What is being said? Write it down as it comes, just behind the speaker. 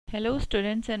Hello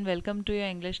students and welcome to your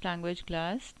English language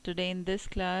class. Today in this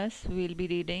class we'll be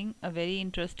reading a very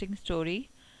interesting story,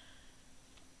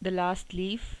 The Last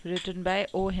Leaf, written by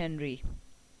O. Henry.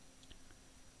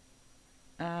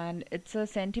 And it's a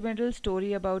sentimental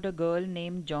story about a girl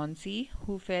named Johnsy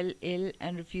who fell ill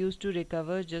and refused to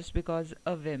recover just because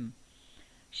a whim.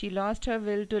 She lost her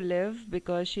will to live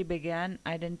because she began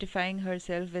identifying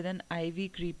herself with an ivy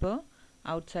creeper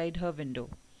outside her window.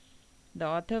 The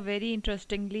author very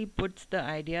interestingly puts the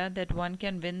idea that one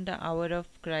can win the hour of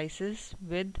crisis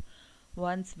with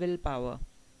one's willpower.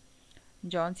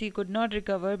 Johnsy could not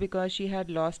recover because she had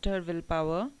lost her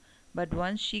willpower, but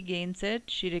once she gains it,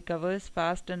 she recovers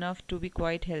fast enough to be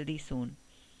quite healthy soon.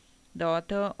 The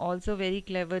author also very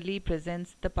cleverly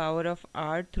presents the power of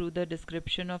art through the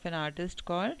description of an artist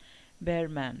called Bear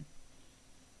Man.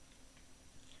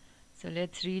 So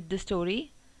let's read the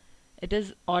story. It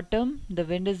is autumn, the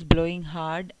wind is blowing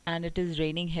hard, and it is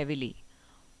raining heavily.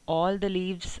 All the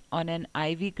leaves on an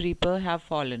ivy creeper have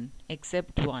fallen,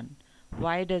 except one.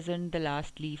 Why doesn't the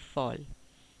last leaf fall?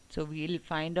 So we'll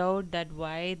find out that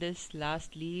why this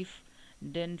last leaf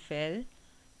didn't fall,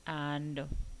 and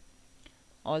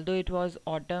although it was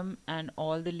autumn and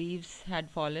all the leaves had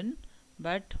fallen,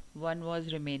 but one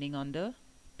was remaining on the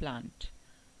plant.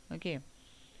 Okay.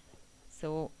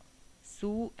 So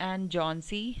Sue and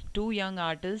Johnsy, two young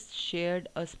artists, shared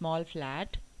a small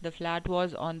flat. The flat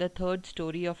was on the third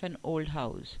story of an old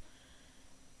house.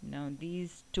 Now,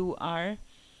 these two are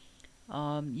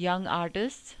young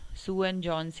artists, Sue and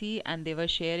Johnsy, and they were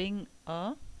sharing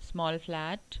a small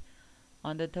flat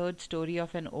on the third story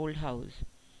of an old house.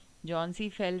 Johnsy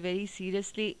fell very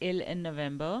seriously ill in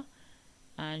November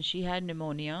and she had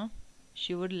pneumonia.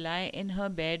 She would lie in her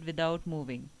bed without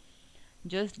moving,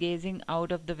 just gazing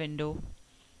out of the window.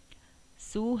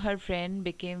 Sue, her friend,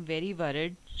 became very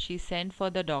worried. She sent for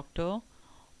the doctor.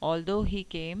 Although he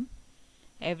came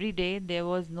every day, there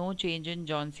was no change in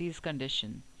Johnsy's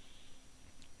condition.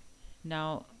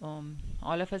 Now,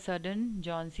 all of a sudden,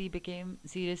 Johnsy became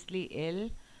seriously ill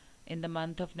in the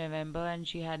month of November and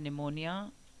she had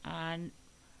pneumonia and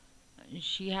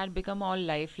she had become all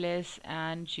lifeless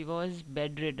and she was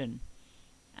bedridden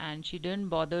and she didn't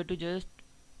bother to just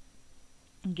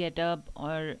get up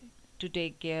or to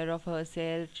take care of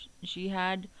herself. She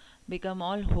had become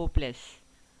all hopeless.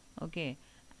 Okay,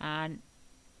 and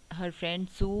her friend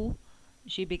Sue,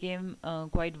 she became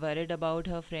quite worried about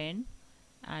her friend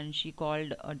and she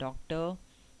called a doctor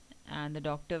and the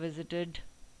doctor visited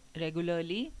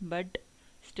regularly, but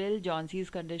still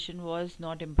Johnsy's condition was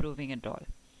not improving at all.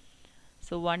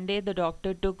 So one day the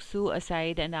doctor took Sue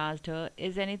aside and asked her,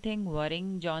 "Is anything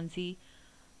worrying Johnsy?"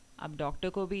 अब doctor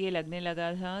को भी ये लगने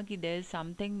लगा था कि there is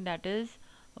something that is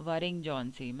worrying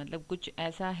Johnsy, मतलब कुछ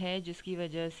ऐसा है जिसकी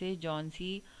वजह से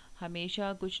जॉन्सी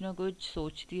हमेशा कुछ ना कुछ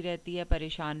सोचती रहती है,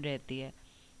 परेशान रहती है.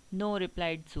 No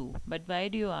replied Sue, but why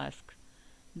do you ask?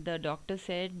 The doctor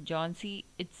said, Johnsy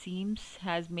it seems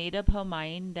has made up her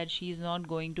mind that she is not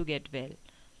going to get well.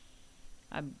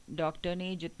 अब डॉक्टर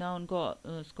ने जितना उनको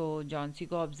उसको जॉन्सी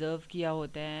को ऑब्जर्व किया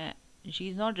होता है, she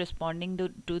is not responding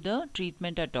to the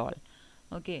treatment at all.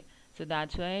 Okay, so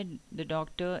that's why the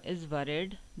doctor is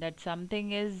worried that something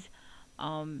is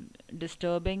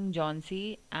disturbing Johnsy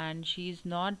and she's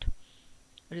not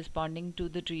responding to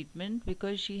the treatment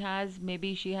because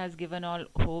maybe she has given all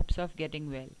hopes of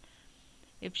getting well.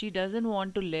 If she doesn't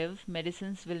want to live,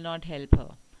 medicines will not help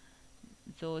her.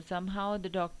 So somehow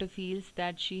the doctor feels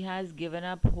that she has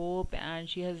given up hope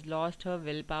and she has lost her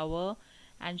willpower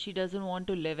and she doesn't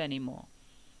want to live anymore.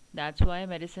 That's why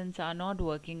medicines are not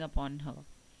working upon her.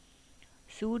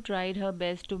 Sue tried her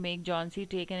best to make Johnsy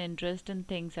take an interest in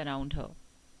things around her.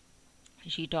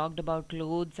 She talked about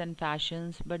clothes and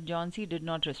fashions, but Johnsy did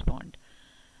not respond.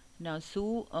 Now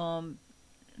Sue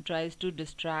tries to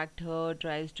distract her,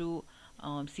 tries to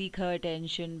seek her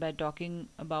attention by talking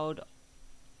about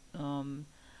um,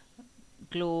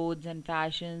 clothes and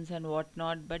fashions and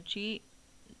whatnot, but she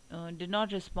did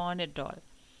not respond at all.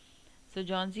 So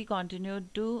Johnsy continued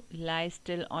to lie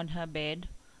still on her bed.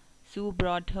 Sue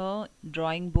brought her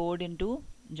drawing board into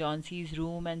Johnsy's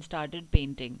room and started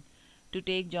painting. To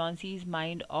take Johnsy's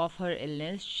mind off her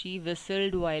illness, she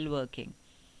whistled while working.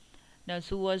 Now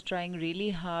Sue was trying really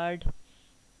hard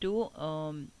to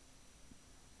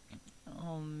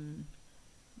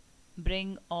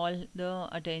bring all the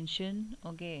attention.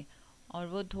 Okay, और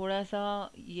वो थोड़ा सा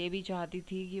ये भी चाहती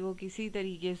थी कि वो किसी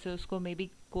तरीके से उसको मे बी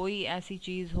कोई ऐसी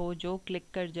चीज़ हो जो क्लिक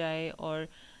कर जाए और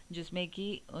जिसमें कि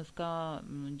उसका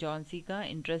जॉन्सी का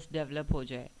इंटरेस्ट डेवलप हो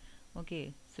जाए. Okay,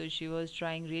 so she was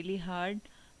trying really hard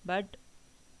but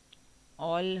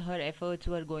all her efforts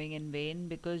were going in vain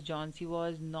because Johnsy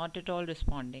was not at all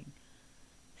responding.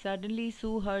 Suddenly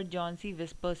Sue heard Johnsy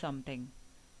whisper something.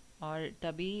 और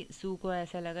तभी सू को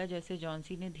ऐसा लगा जैसे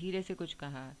Johnsy ने धीरे से कुछ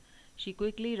कहा. She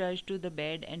quickly rushed to the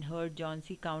bed and heard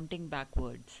Johnsy counting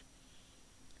backwards.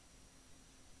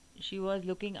 She was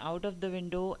looking out of the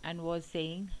window and was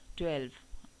saying 12.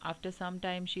 After some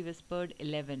time she whispered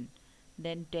 11,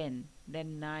 then 10,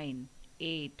 then 9,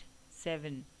 8,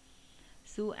 7.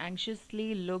 Sue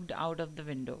anxiously looked out of the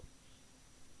window.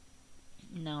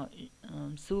 Now,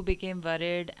 Sue became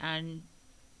worried and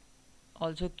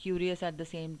also curious at the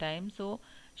same time. So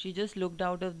she just looked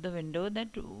out of the window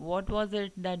that what was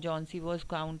it that Johnsy was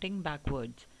counting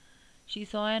backwards. She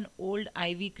saw an old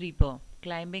ivy creeper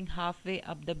climbing halfway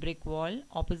up the brick wall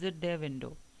opposite their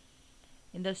window.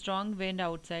 In the strong wind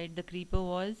outside, the creeper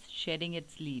was shedding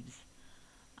its leaves.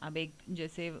 अब एक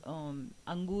जैसे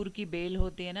अंगूर की bell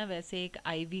होती है ना, वैसे एक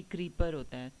आईवी क्रीपर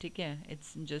होता है, ठीक है.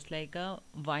 It's just like a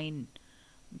wine.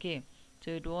 Okay,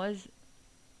 so it was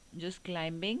just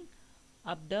climbing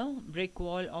up the brick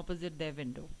wall opposite their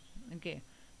window. Okay,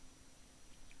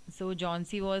 so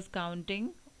Johnsy was counting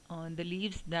the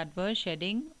leaves that were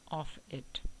shedding off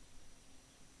it.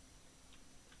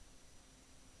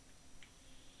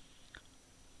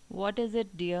 What is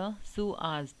it, dear? Sue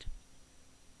asked.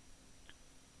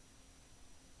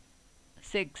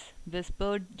 6,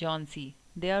 whispered Johnsy.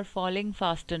 They are falling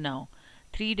faster now.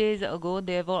 3 days ago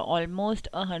there were almost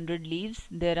 100 leaves.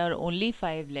 There are only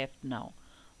 5 left now.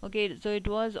 Okay, so it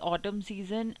was autumn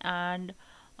season and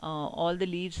all the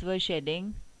leaves were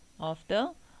shedding of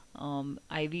the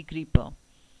ivy creeper.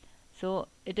 So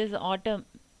it is autumn,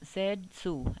 said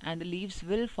Sue, and the leaves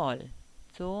will fall.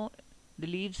 So the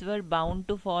leaves were bound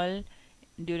to fall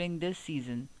during this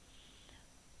season.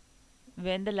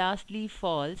 When the last leaf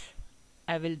falls,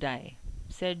 I will die,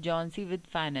 said Johnsy with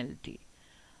finality.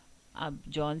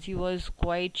 Johnsy was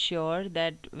quite sure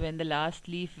that when the last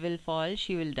leaf will fall,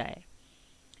 she will die.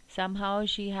 Somehow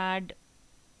she had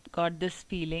got this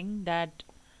feeling that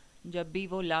जब भी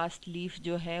वो last leaf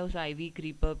जो है उस ivy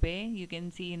creeper पे, you can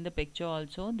see in the picture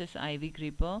also this ivy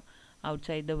creeper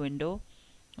outside the window.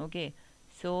 Okay,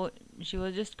 so she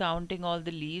was just counting all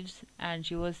the leaves and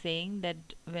she was saying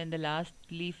that when the last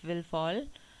leaf will fall,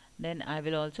 then I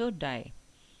will also die.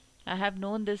 I have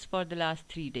known this for the last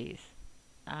 3 days.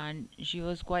 And she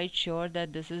was quite sure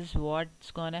that this is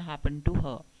what's gonna happen to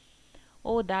her.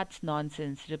 Oh, that's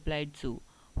nonsense, replied Sue.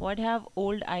 What have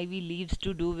old ivy leaves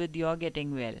to do with your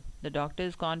getting well? The doctor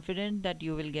is confident that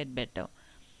you will get better.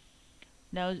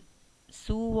 Now,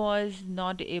 Sue was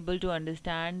not able to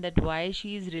understand that why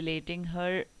she is relating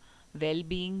her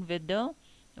well-being with the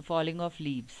falling of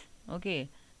leaves. Okay,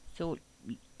 so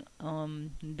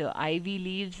the ivy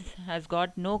leaves has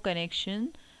got no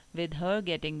connection with her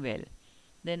getting well.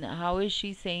 Then how is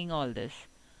she saying all this?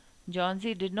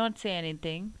 Johnsy did not say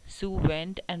anything. Sue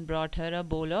went and brought her a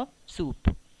bowl of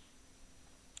soup.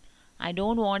 I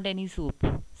don't want any soup,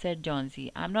 said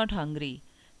Johnsy. I'm not hungry.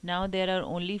 Now there are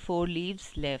only 4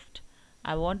 leaves left.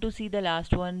 I want to see the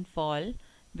last one fall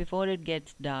before it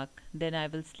gets dark. Then I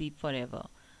will sleep forever.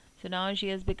 So now she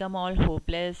has become all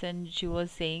hopeless and she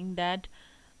was saying that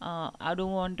I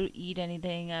don't want to eat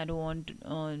anything.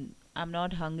 I'm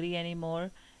not hungry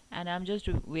anymore. And I'm just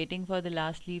waiting for the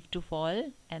last leaf to fall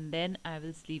and then I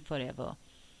will sleep forever.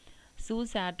 Sue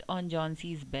sat on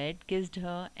Johnsy's bed, kissed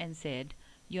her, and said,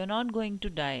 You're not going to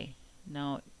die.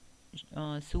 Now,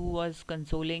 Sue was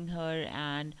consoling her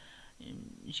and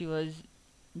she was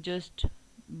just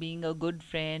being a good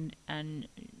friend and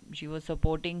she was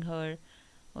supporting her.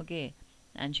 Okay,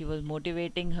 and she was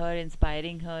motivating her,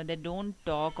 inspiring her that don't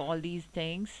talk all these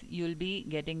things, you'll be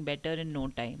getting better in no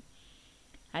time.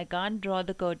 I can't draw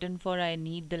the curtain for I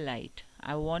need the light.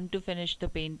 I want to finish the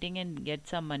painting and get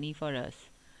some money for us.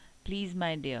 Please,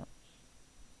 my dear.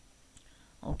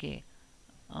 Okay.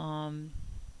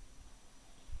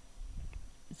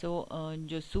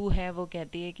 जो सू है वो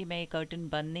कहती है कि मैं ये curtain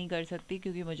बंद नहीं कर सकती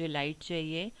क्योंकि मुझे लाइट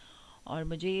चाहिए और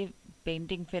मुझे ये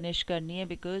पेंटिंग फिनिश करनी है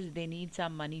because they need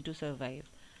some money to survive.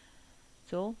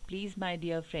 So, please, my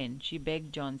dear friend, she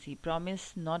begged Johnsy,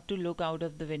 promise not to look out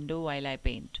of the window while I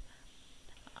paint.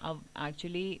 अब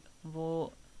एक्चुअली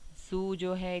वो सू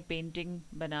जो है एक पेंटिंग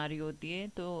बना रही होती है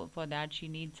तो for that she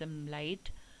need some light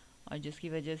और जिसकी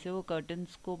वजह से वो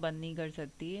कर्टन्स को बंद नहीं कर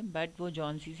सकती है. बट वो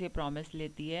जॉन्सी से प्रॉमिस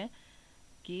लेती है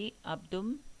कि अब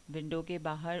तुम विंडो के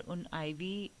बाहर उन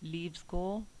आईवी लीव्स को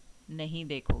नहीं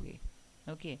देखोगे.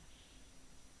 Okay.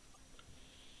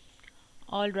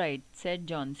 All right, said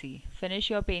Johnsy. Finish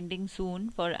your painting soon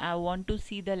for I want to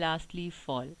see the last leaf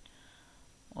fall.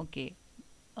 Okay.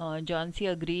 John C.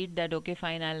 agreed that okay,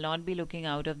 fine, I'll not be looking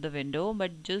out of the window,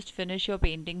 but just finish your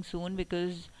painting soon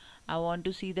because I want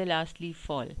to see the last leaf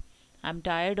fall. I'm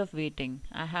tired of waiting.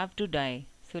 I have to die.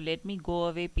 So let me go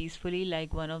away peacefully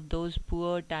like one of those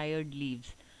poor tired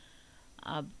leaves.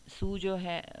 अब सू जो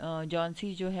है John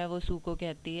C जो है वो सू को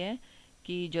कहती है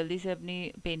कि जल्दी से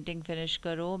अपनी पेंटिंग फिनिश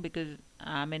करो because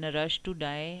I am in a rush to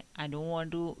die I don't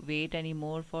want to wait any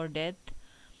more for death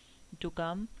to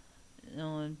come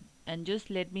and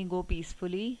just let me go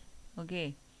peacefully okay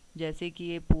जैसे कि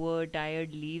ये poor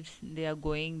tired leaves they are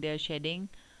going they are shading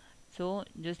so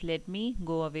just let me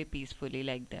go away peacefully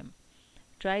like them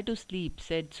try to sleep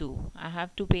said Sue I have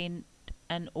to paint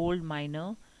an old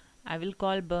minor I will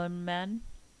call Burnman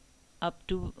up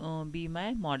to be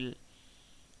my model.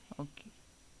 Okay,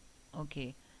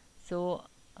 okay. So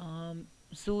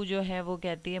सू जो है वो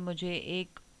कहती है मुझे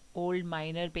एक old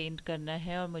minor paint करना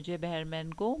है और मुझे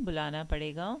बेहरमैन को बुलाना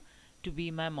पड़ेगा to be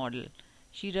my model.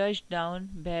 She rushed down.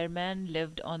 Behrman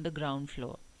lived on the ground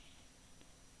floor.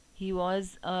 He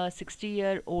was a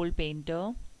 60-year-old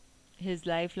painter. His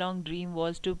lifelong dream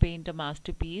was to paint a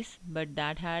masterpiece, but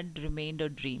that had remained a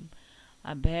dream.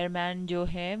 अब Behrman जो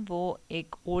है वो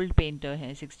एक old painter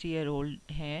है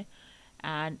 60-year-old है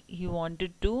and he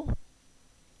wanted to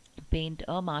paint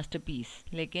a masterpiece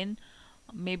लेकिन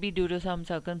may be due to some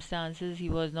circumstances he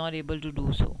was not able to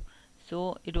do so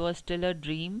it was still a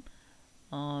dream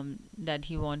that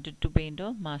he wanted to paint a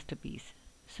masterpiece.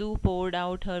 Sue poured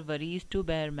out her worries to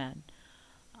Behrman.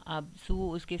 अब सू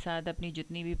उसके साथ अपनी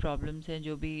जितनी भी problems हैं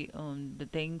जो भी the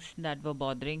things that were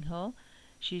bothering her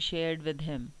she shared with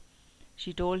him.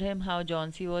 She told him how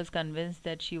Johnsy was convinced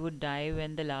that she would die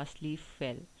when the last leaf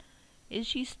fell. Is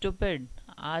she stupid?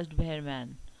 Asked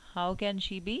Behrman. How can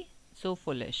she be so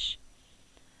foolish?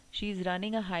 She is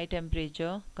running a high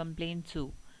temperature, complained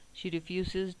Sue. She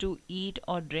refuses to eat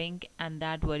or drink and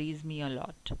that worries me a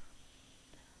lot.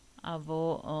 अब वो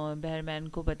Behrman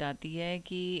को बताती है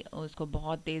कि उसको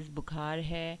बहुत तेज़ बुखार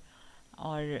है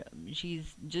और she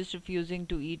is just refusing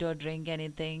to eat और drink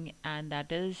anything and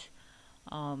that is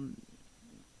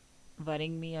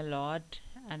worrying me a lot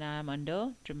and I am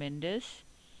under tremendous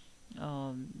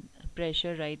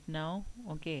pressure right now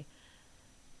okay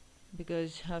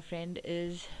because her friend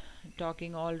is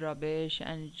talking all rubbish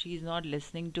and she's not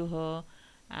listening to her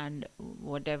and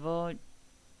whatever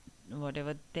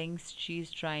things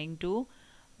she's trying to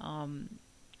um,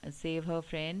 save her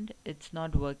friend it's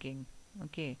not working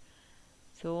okay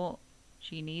so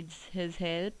she needs his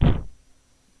help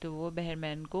तो वो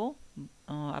Behrman को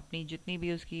अपनी जितनी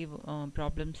भी उसकी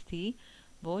problems थी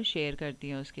वो share करती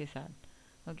हैं उसके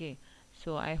साथ okay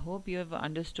so I hope you have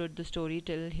understood the story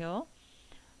till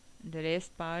here the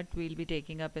rest part we'll be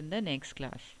taking up in the next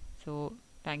class so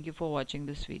thank you for watching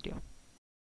this video